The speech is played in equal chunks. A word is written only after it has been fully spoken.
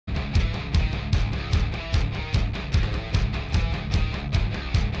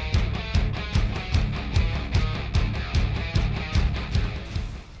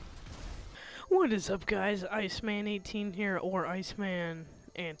What is up, guys? Iceman18 here, or Iceman,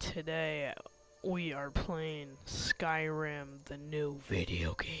 and today we are playing Skyrim, the new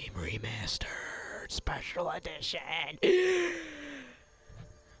video game remastered special edition.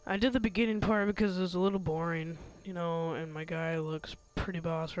 I did the beginning part because it was a little boring, you know, and my guy looks pretty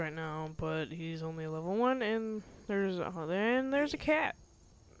boss right now, but he's only level 1, and there's a cat.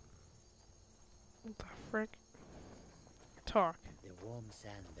 What the frick? Talk. The warm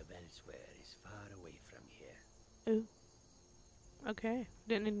sand of elsewhere is far away from here. Ooh. Okay,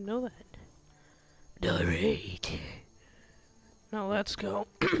 didn't even know that. Alright. Now let's go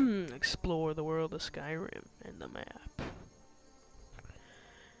explore the world of Skyrim and the map.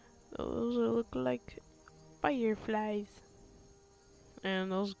 Those look like fireflies.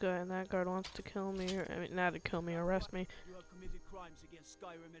 And that guard wants to kill me, I mean, not to kill me, arrest me. You have committed crimes against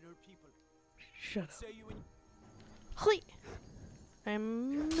Skyrim and her people. Shut up. Say you in Hui! I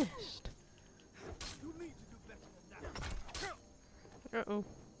missed. You need to do better than that. Uh-oh.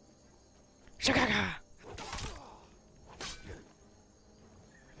 Shakaga! I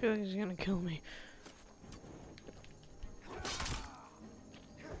feel like he's gonna kill me.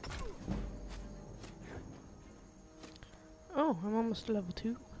 Oh, I'm almost level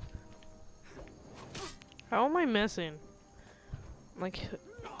 2. How am I missing? Like,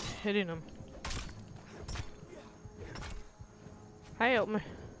 hitting him. Hi, help me.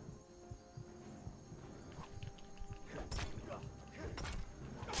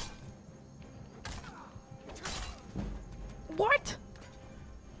 What?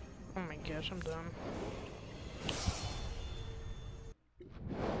 Oh my gosh, I'm done.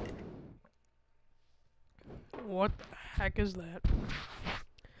 What the heck is that?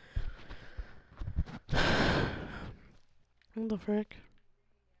 What the frick?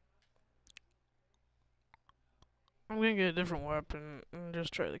 I'm gonna get a different weapon and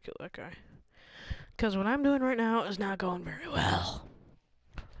just try to kill that guy. Because what I'm doing right now is not going very well.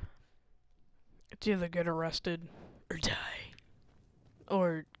 It's either get arrested or die.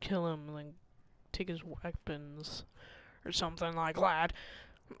 Or kill him and like take his weapons or something like that.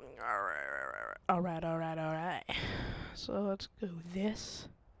 Alright. So let's go with this.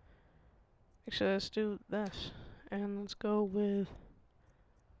 Actually, let's do this. And let's go with...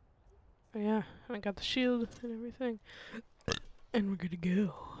 Yeah, I got the shield and everything. And we're good to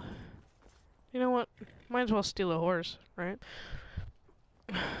go. You know what? Might as well steal a horse, right?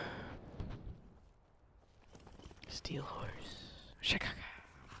 Steal horse. Shakaga.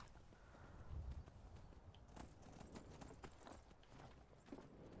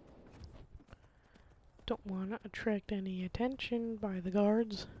 Don't want to attract any attention by the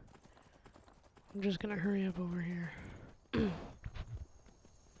guards. I'm just gonna hurry up over here. So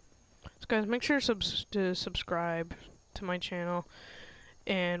guys, make sure to subscribe to my channel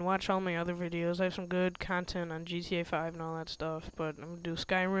and watch all my other videos. I have some good content on GTA 5 and all that stuff, but I'm gonna do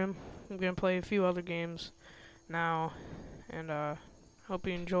Skyrim. I'm gonna play a few other games now, and hope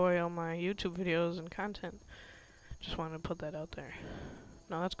you enjoy all my YouTube videos and content. Just wanted to put that out there.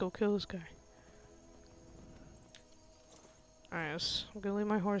 Now let's go kill this guy. Alright, I'm gonna leave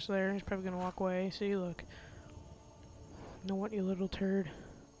my horse there. He's probably gonna walk away. See, look. You know what, you little turd?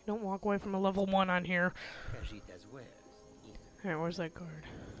 You don't walk away from a level 1 on here. Alright, where's that guard?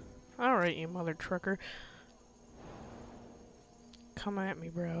 Alright, you mother trucker. Come at me,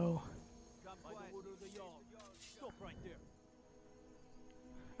 bro.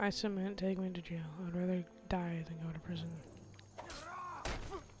 I submit, take me to jail. I'd rather die than go to prison.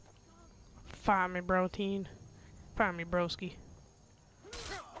 Find me, bro, teen. Find me, broski.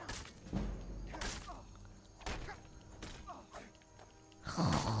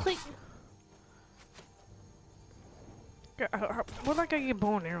 Where'd that guy get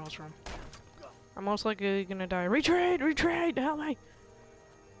bow and arrows from? I'm most likely gonna die. Retreat! Retreat! Help me!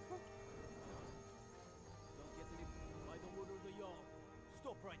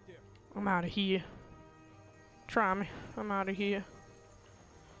 I'm out of here. Try me. I'm out of here.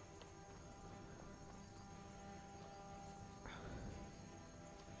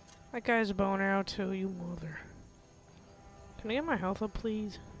 That guy's a bow and arrow too, you mother. Can I get my health up,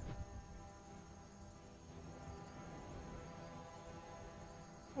 please?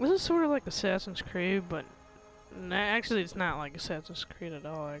 This is sort of like Assassin's Creed, but actually it's not like Assassin's Creed at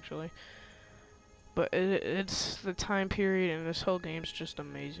all, actually. But it's the time period, and this whole game's just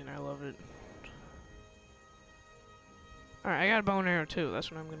amazing. I love it. Alright, I got a bow and arrow too.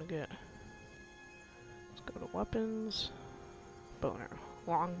 That's what I'm gonna get. Let's go to weapons. Bow and arrow.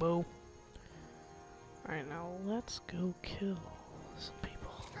 Longbow. Alright, now let's go kill some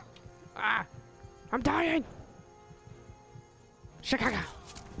people. Ah! I'm dying! Shakaga!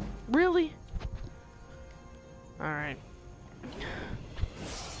 Really? Alright.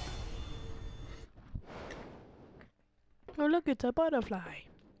 Oh look, it's a butterfly.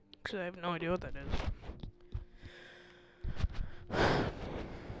 Actually, I have no idea what that is.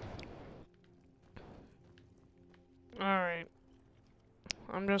 Alright.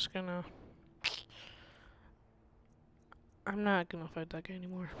 I'm not gonna fight that guy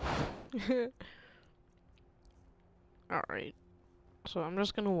anymore. Alright. So I'm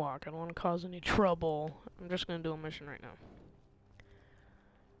just gonna walk. I don't wanna cause any trouble. I'm just gonna do a mission right now.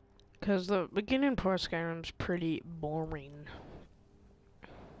 Cause the beginning part of Skyrim's pretty boring.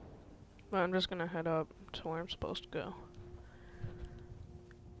 But I'm just gonna head up to where I'm supposed to go.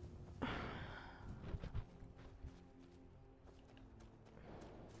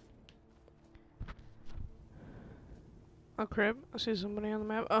 Oh crap, I see somebody on the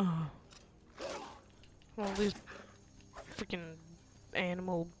map. Oh. All these freaking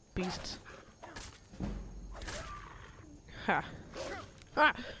animal beasts. Ha.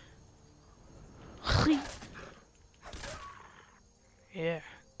 Ah! Yeah,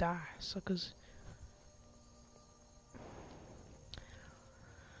 die, suckers.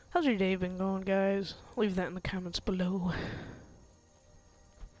 How's your day been going, guys? Leave that in the comments below.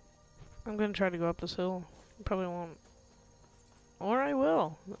 I'm gonna try to go up this hill. Probably won't. Or I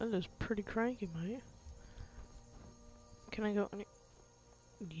will. That is pretty cranky, mate. Can I go any—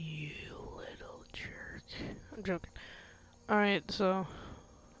 You little jerk. I'm joking. Alright, so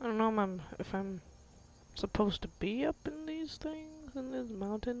I don't know if I'm supposed to be up in these things, in these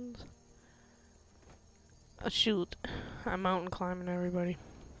mountains. Shoot. I'm mountain climbing, everybody.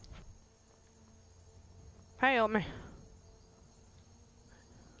 Hey, help me.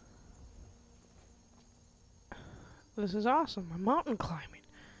 This is awesome. I'm mountain climbing.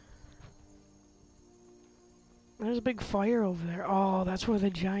 There's a big fire over there. Oh, that's where the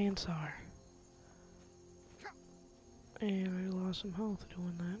giants are. And I lost some health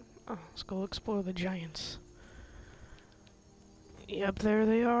doing that. Oh, let's go explore the giants. Yep, there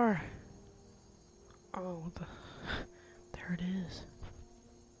they are. Oh, there it is.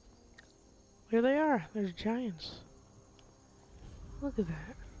 Here they are. There's giants. Look at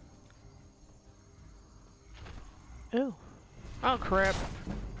that. Oh. Oh, crap.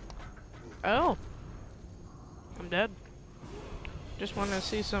 Oh. I'm dead. Just wanted to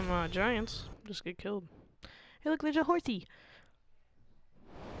see some giants. Just get killed. Hey, look, there's a horsey.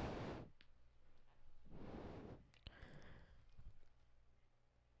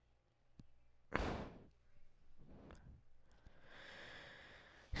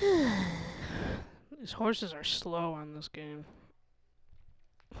 These horses are slow on this game.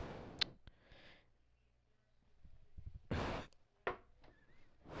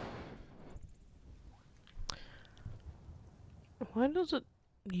 Why does it—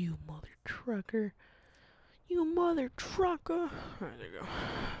 You mother trucker. You mother trucker. Alright, there you go.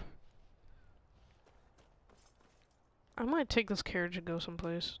 I might take this carriage and go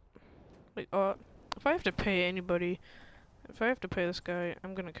someplace. Like, if I have to pay anybody, if I have to pay this guy,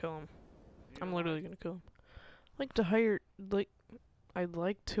 I'm gonna kill him. I'm literally gonna kill him. I'd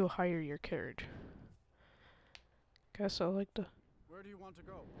like to hire your carriage. Guess I'd like to— Where do you want to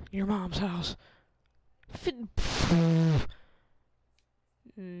go? Your mom's house.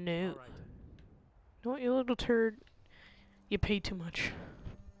 No. All right. No, you little turd. You pay too much.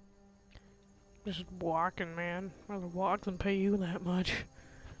 Just walking, man. I'd rather walk than pay you that much.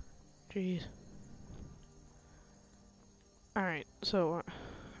 Jeez. Alright, so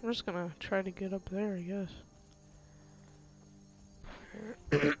I'm just gonna try to get up there, I guess.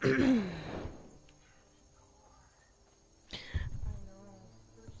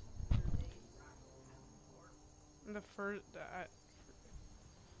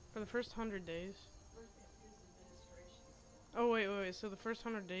 For the first 100 days. Oh wait, so the first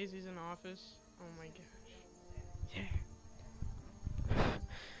 100 days he's in office? Oh my gosh. Yeah.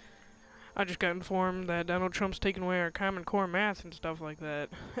 I just got informed that Donald Trump's taking away our Common Core math and stuff like that.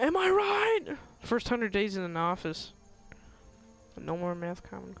 Am I right? First 100 days in office. No more math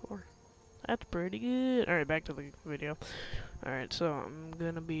Common Core. That's pretty good. Alright, back to the video. Alright, so I'm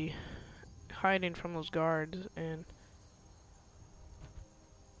gonna be hiding from those guards and...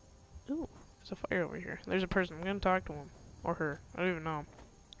 Ooh, there's a fire over here. There's a person. I'm gonna talk to him. Or her. I don't even know him.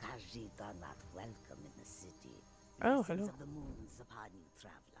 Khajiit are not welcome in the city. Oh, Blessings hello. of the moons upon you,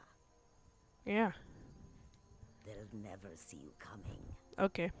 traveler. Yeah. They'll never see you coming.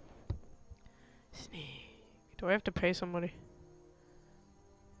 Okay. Sneak. Do I have to pay somebody?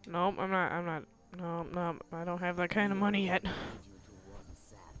 Nope, I'm not. No, I don't have that kind of money yet. Lead you to warm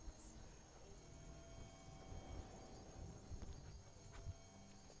sands.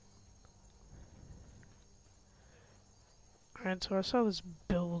 Alright, so I saw this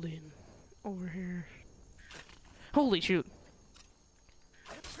building over here. Holy shoot!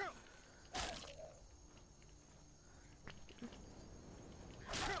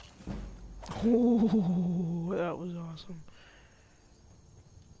 Oh, that was awesome.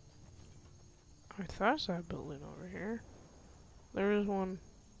 I thought I saw a building over here. There is one.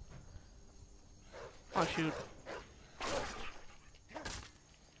 Oh shoot.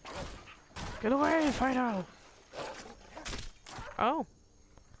 Get away, Fido! Oh.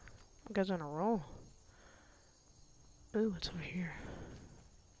 You guys on a roll. Ooh, what's over here?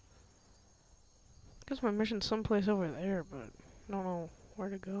 I guess my mission's someplace over there, but I don't know where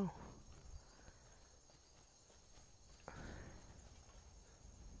to go.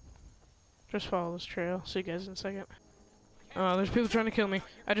 Just follow this trail. See you guys in a second. Oh, there's people trying to kill me.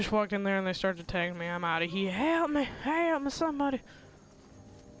 I just walked in there and they started attacking me. I'm out of here. Help me! Help me, somebody!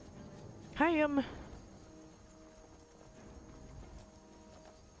 Help me!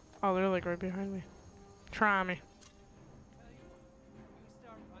 Oh, they're like right behind me. Try me.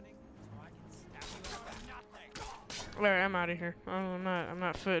 Alright, I'm out of here. I'm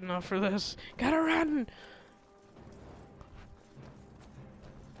not fit enough for this. Gotta run!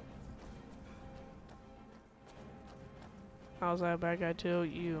 How's that bad guy too?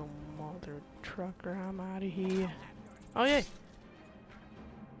 You mother trucker, I'm out of here. Oh yeah.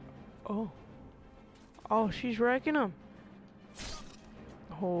 Oh. Oh, she's wrecking them.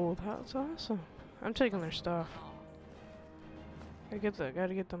 Oh, that's awesome. I'm taking their stuff.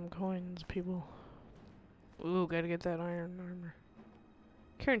 Gotta get them coins, people. Ooh, gotta get that iron armor.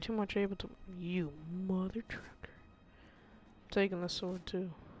 Carrying too much able to. You mother trucker. I'm taking the sword too.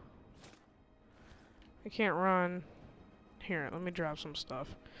 I can't run. Here, let me drop some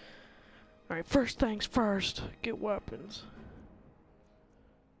stuff. Alright, first things first. Get weapons.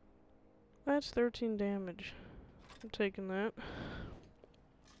 That's 13 damage. I'm taking that.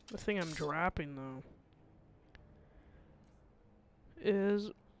 The thing I'm dropping, though,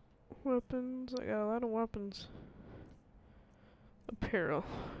 is weapons. I got a lot of weapons. Apparel.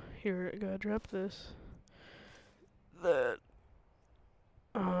 Here, I gotta drop this. That.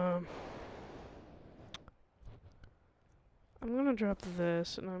 I'm gonna drop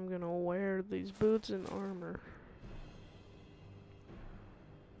this, and I'm gonna wear these boots and armor.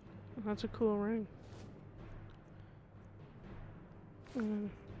 That's a cool ring.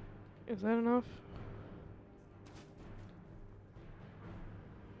 Is that enough?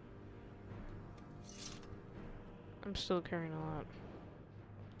 I'm still carrying a lot.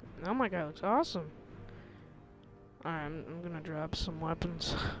 Oh my god, looks awesome. Alright, I'm gonna drop some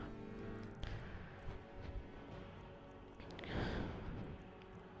weapons.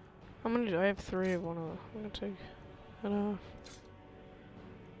 How many do I have? 3 of one of them. I'm gonna take that off.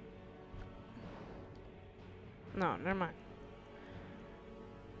 No, never mind.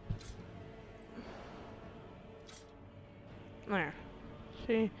 There.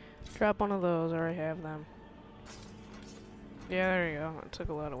 See? Drop one of those, I already have them. Yeah, there you go. I took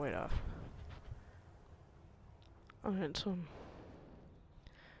a lot of weight off. I'll hit some.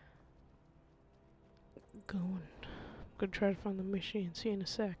 Going. Gonna try to find the machine. See you in a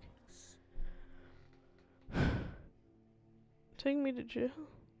sec. Take me to jail?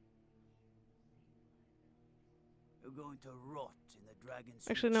 You're going to rot in the dragon's.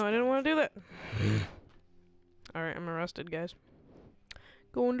 Actually, no, I didn't want to do that. Alright, I'm arrested, guys.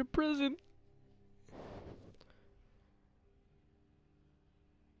 Going to prison.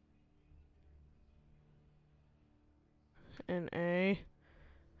 N.A.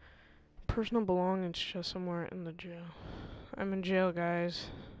 Personal belongings just somewhere in the jail. I'm in jail, guys.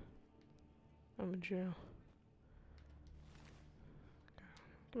 I'm in jail.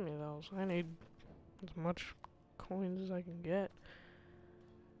 Give me those. I need as much coins as I can get.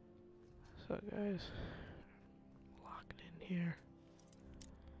 So, guys, lock it in here.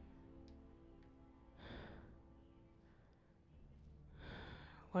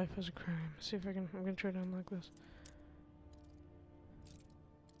 Life is a crime. See if I can. I'm gonna try to unlock this.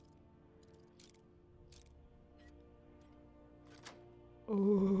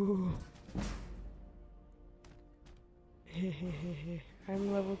 Ooh.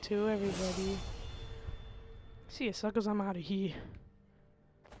 I'm level 2, everybody. See ya, suckers, I'm out of here.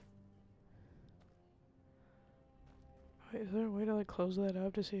 Wait, is there a way to like close that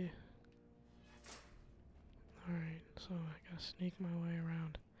up to see? Alright, so I gotta sneak my way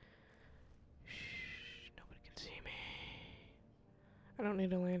around. Shh, nobody can see me. I don't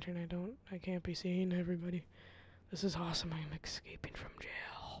need a lantern, I can't be seen, everybody. This is awesome, I'm escaping from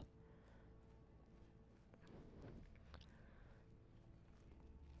jail.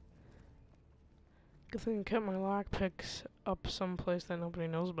 Good thing I kept my lockpicks up someplace that nobody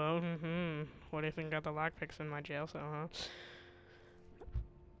knows about. What if I got the lockpicks in my jail cell, huh?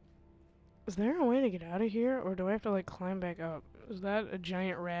 Is there a way to get out of here, or do I have to, like, climb back up? Is that a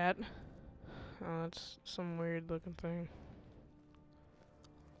giant rat? Oh, that's some weird looking thing.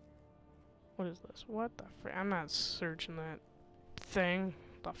 What is this? What the frick? I'm not searching that thing.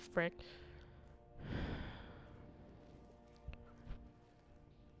 The frick?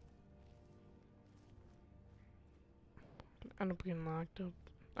 I end up getting locked up.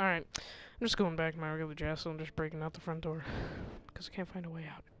 Alright, I'm just going back to my regular jail cell and just breaking out the front door. Because I can't find a way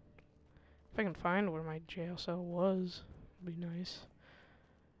out. If I can find where my jail cell was, it'd be nice.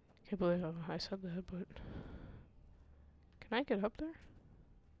 Can't believe I said that, but... Can I get up there?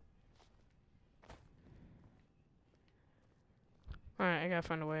 Alright, I gotta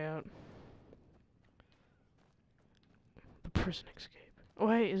find a way out. The prison escape. Oh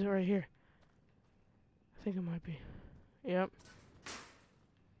wait, is it right here? I think it might be. Yep. Is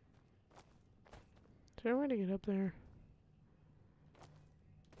there a way to get up there?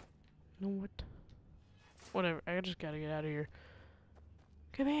 No, what? Whatever, I just gotta get out of here.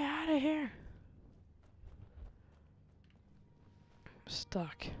 Get me out of here! I'm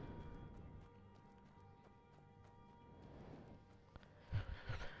stuck.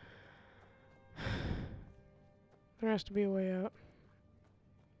 There has to be a way out.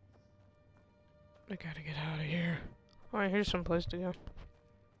 I gotta get out of here. Alright, here's some place to go.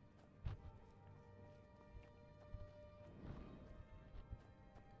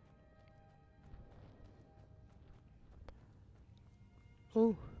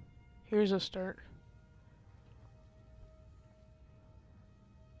 Oh, here's a start.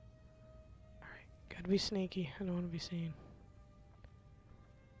 Alright, gotta be sneaky. I don't want to be seen.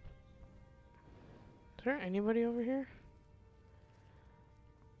 Is there anybody over here?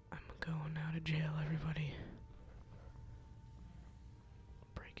 I'm going out of jail, everybody.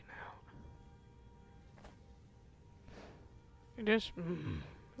 Breaking out. Just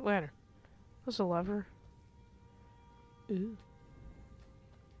ladder. That's a lever. Ooh.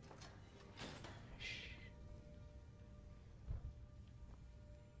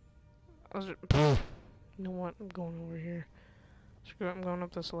 You know what? I'm going over here. Screw it, I'm going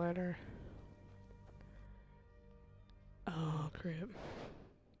up this ladder. Oh, crap.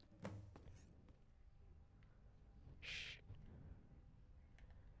 Shh.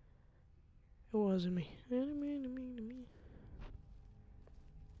 It wasn't me. Enemy.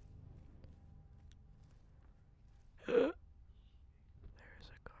 There's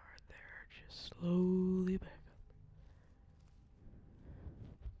a guard there. Just slowly back up.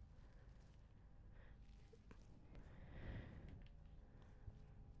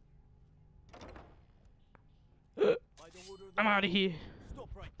 I'm out of here. Stop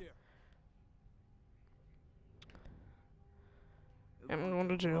right there. I'm going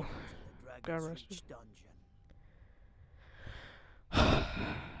to jail. Got arrested.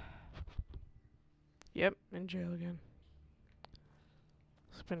 Yep, in jail again.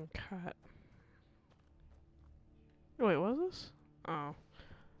 It's been caught. Wait, what was this? Oh. I'm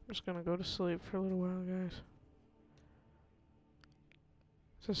just gonna go to sleep for a little while, guys.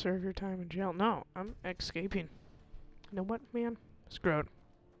 To serve your time in jail. No, I'm escaping. You know what, man? Screw it.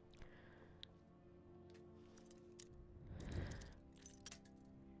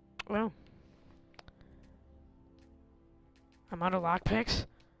 Well. I'm out of lockpicks.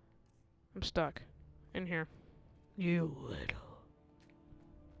 I'm stuck. In here. You little.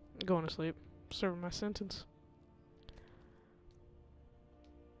 I'm going to sleep. Serving my sentence.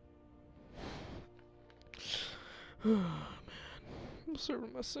 Oh, man. I'm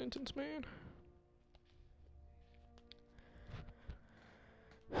serving my sentence, man.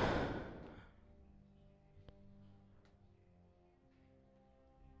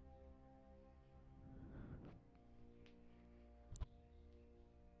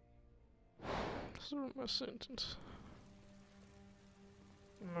 Serving my sentence.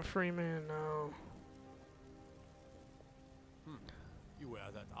 I'm a free man now. You wear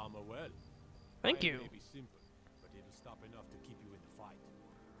that armor well. Thank you. May be simple, but it'll stop enough to keep you in the fight.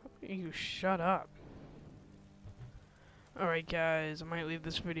 You shut up. Alright guys, I might leave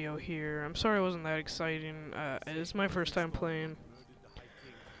this video here. I'm sorry it wasn't that exciting. It's my first time playing.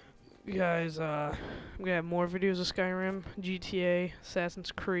 You guys, I'm gonna have more videos of Skyrim, GTA,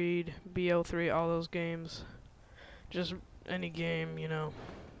 Assassin's Creed, BO3, all those games. Just any game, you know.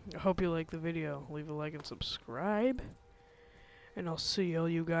 I hope you like the video. Leave a like and subscribe. And I'll see all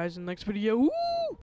you guys in the next video. Woo!